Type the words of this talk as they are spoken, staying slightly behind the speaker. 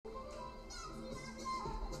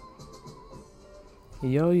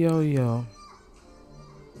Yo, yo, yo.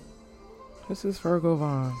 This is Virgo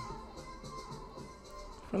Vaughn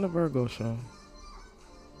from the Virgo Show.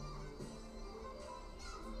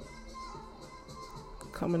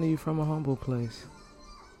 Coming to you from a humble place.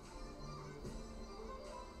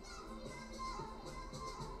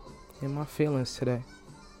 In my feelings today.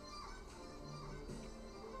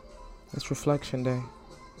 It's reflection day.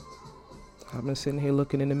 I've been sitting here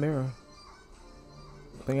looking in the mirror,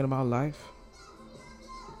 thinking about life.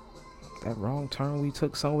 That wrong turn we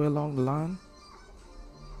took somewhere along the line.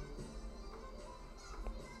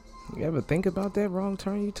 You ever think about that wrong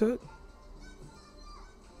turn you took?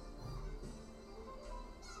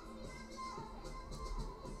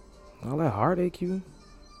 All that heartache you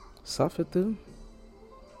suffered through?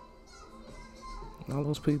 All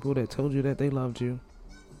those people that told you that they loved you.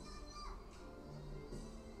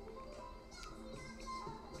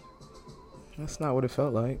 That's not what it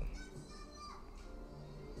felt like.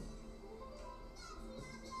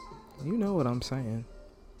 You know what I'm saying.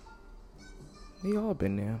 We all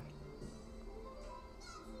been there.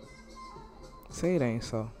 Say it ain't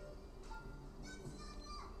so.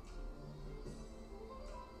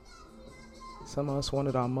 Some of us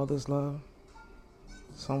wanted our mother's love.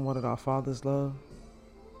 Some wanted our father's love.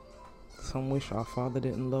 Some wish our father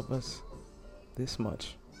didn't love us this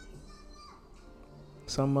much.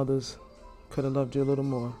 Some mothers could have loved you a little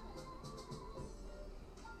more.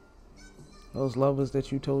 Those lovers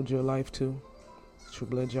that you told your life to, that you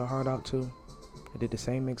bled your heart out to, they did the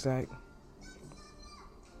same exact.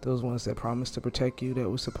 Those ones that promised to protect you that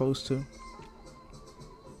were supposed to.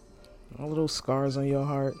 All of those scars on your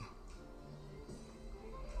heart.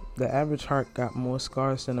 The average heart got more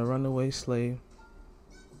scars than a runaway slave.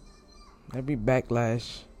 Every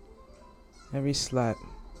backlash, every slap,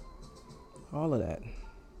 all of that.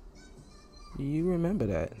 You remember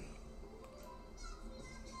that.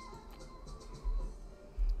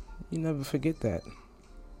 You never forget that.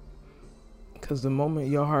 Because the moment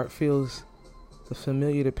your heart feels the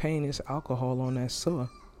familiar to pain, it's alcohol on that sore.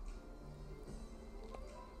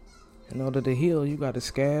 In order to heal, you got a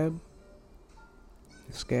scab.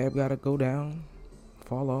 The scab got to go down,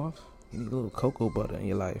 fall off. You need a little cocoa butter in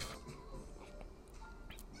your life.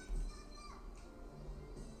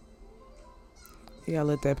 You gotta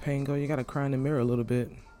let that pain go. You gotta cry in the mirror a little bit.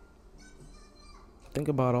 Think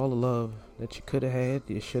about all the love that you could have had,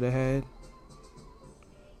 you should have had.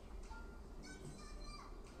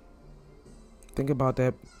 Think about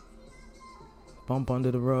that bump under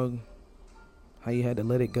the rug, how you had to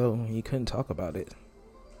let it go and you couldn't talk about it.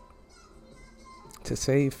 To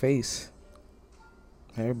save face,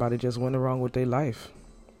 everybody just went wrong with their life.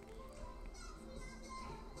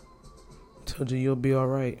 Told you you'll be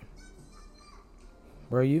alright.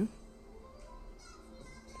 Were you?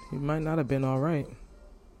 You might not have been alright.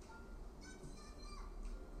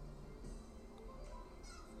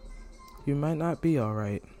 You might not be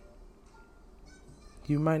alright.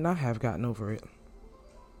 You might not have gotten over it.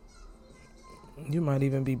 You might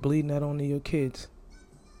even be bleeding that onto your kids.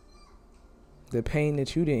 The pain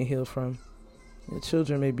that you didn't heal from, your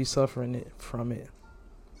children may be suffering from it.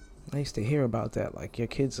 I used to hear about that, like your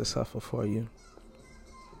kids will suffer for you.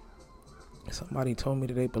 Somebody told me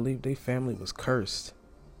that they believed their family was cursed.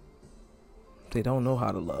 They don't know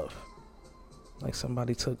how to love. Like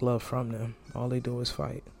somebody took love from them. All they do is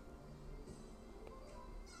fight.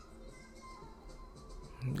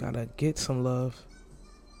 You gotta get some love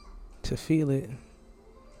to feel it.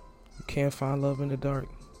 You can't find love in the dark.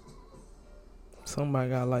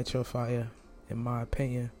 Somebody gotta light your fire, in my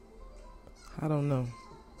opinion. I don't know.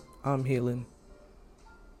 I'm healing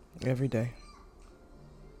every day.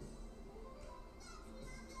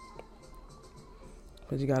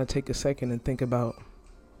 But you gotta take a second and think about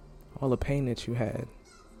all the pain that you had.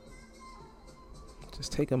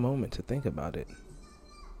 Just take a moment to think about it.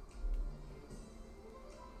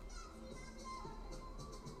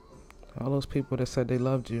 All those people that said they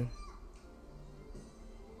loved you,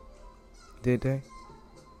 did they?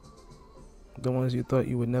 The ones you thought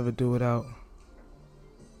you would never do without.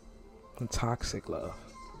 The toxic love.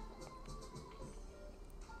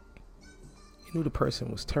 You knew the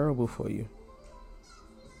person was terrible for you,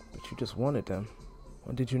 but you just wanted them.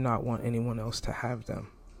 Or did you not want anyone else to have them?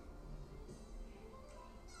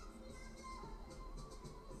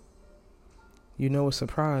 You know a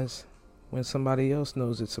surprise when somebody else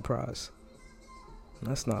knows it's a surprise.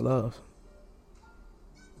 That's not love.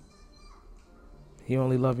 You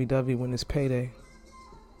only lovey-dovey when it's payday.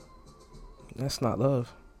 That's not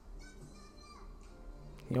love.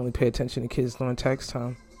 You only pay attention to kids during tax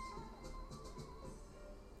time.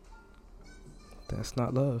 That's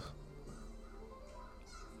not love.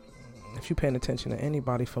 If you're paying attention to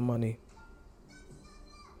anybody for money,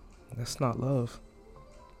 that's not love.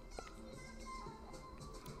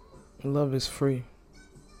 Love is free,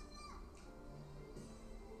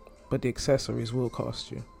 but the accessories will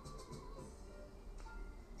cost you.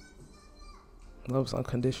 Love's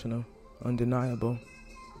unconditional, undeniable.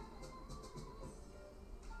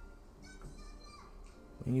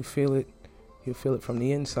 When you feel it, you'll feel it from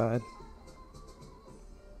the inside.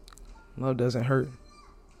 Love doesn't hurt.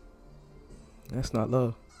 That's not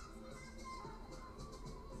love.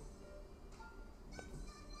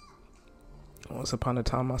 Once upon a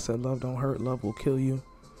time I said love don't hurt, love will kill you.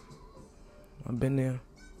 I've been there.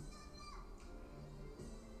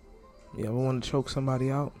 You ever want to choke somebody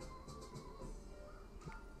out?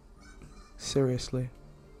 Seriously.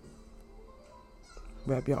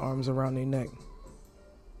 Wrap your arms around their neck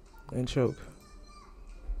and choke.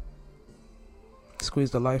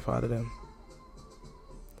 Squeeze the life out of them.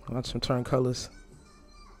 Watch them turn colors.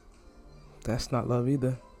 That's not love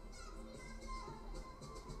either.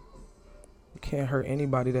 You can't hurt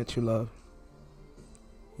anybody that you love.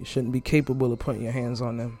 You shouldn't be capable of putting your hands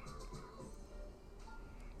on them.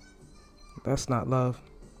 That's not love.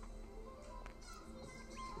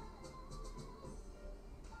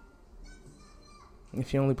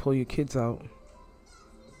 If you only pull your kids out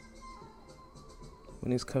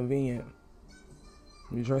when it's convenient,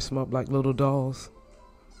 you dress them up like little dolls,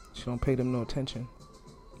 you don't pay them no attention.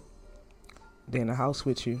 They're in the house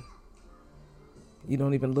with you. You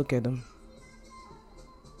don't even look at them.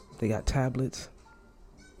 They got tablets.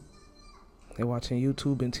 They're watching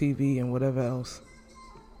YouTube and TV and whatever else.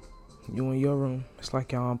 You in your room. It's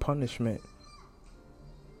like y'all on punishment.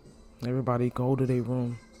 Everybody go to their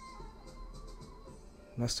room.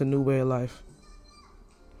 That's the new way of life.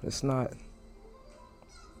 It's not.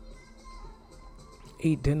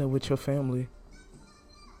 Eat dinner with your family.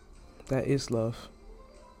 That is love.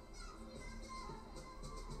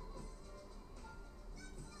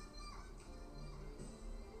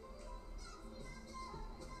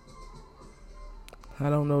 I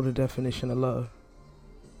don't know the definition of love,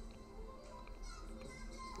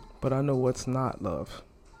 but I know what's not love.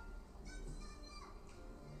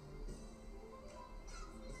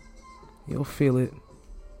 You'll feel it.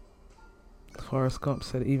 Forrest Gump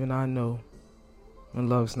said, even I know when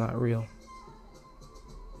love's not real.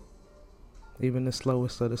 Even the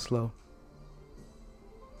slowest of the slow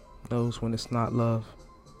knows when it's not love.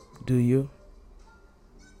 Do you?